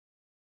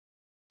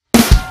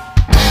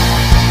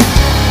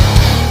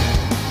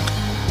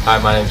Hi,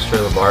 my name is Trey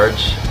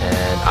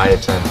and I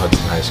attend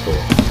Hudson High School.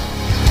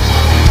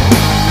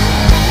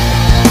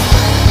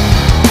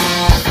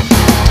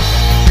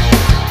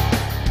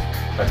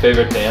 My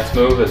favorite dance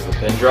move is the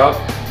pin drop.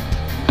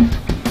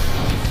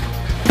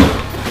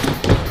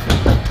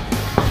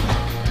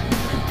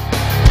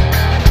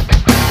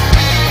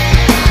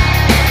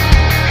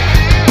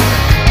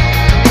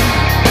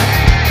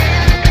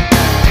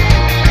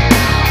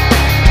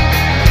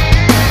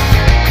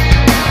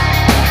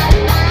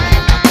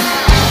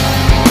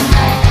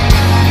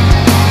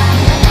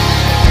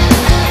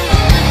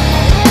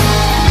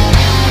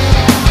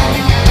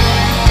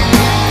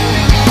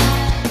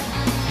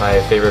 My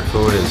favorite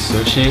food is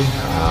sushi.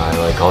 I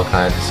like all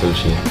kinds of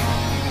sushi.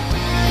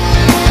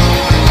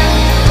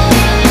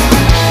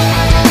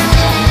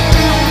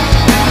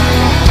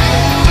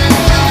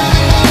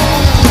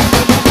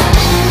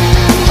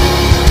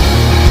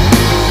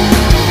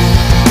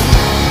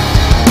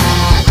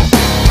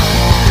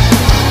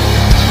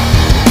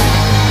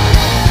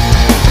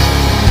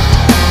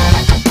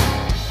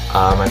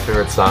 My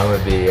favorite song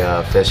would be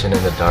Fishing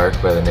in the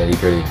Dark by the Nitty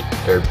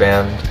Gritty Dirt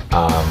Band.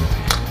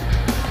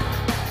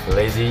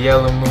 Lazy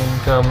yellow moon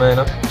coming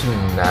up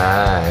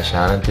tonight,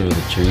 shining through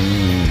the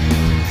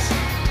trees.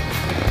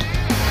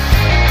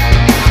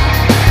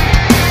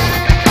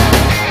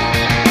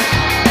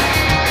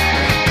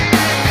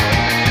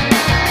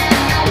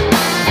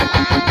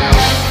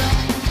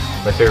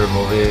 My favorite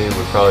movie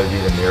would probably be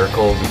The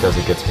Miracle because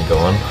it gets me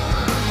going.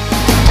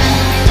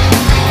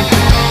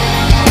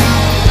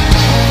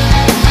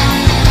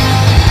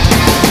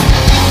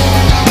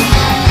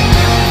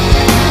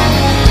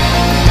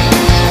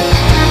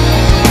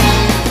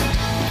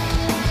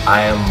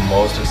 I am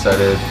most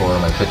excited for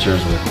my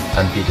pictures with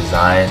NP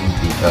Design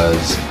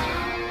because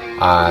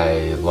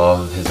I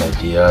love his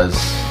ideas.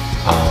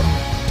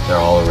 They're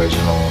all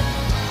original,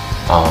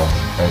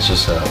 and it's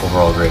just an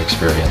overall great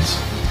experience.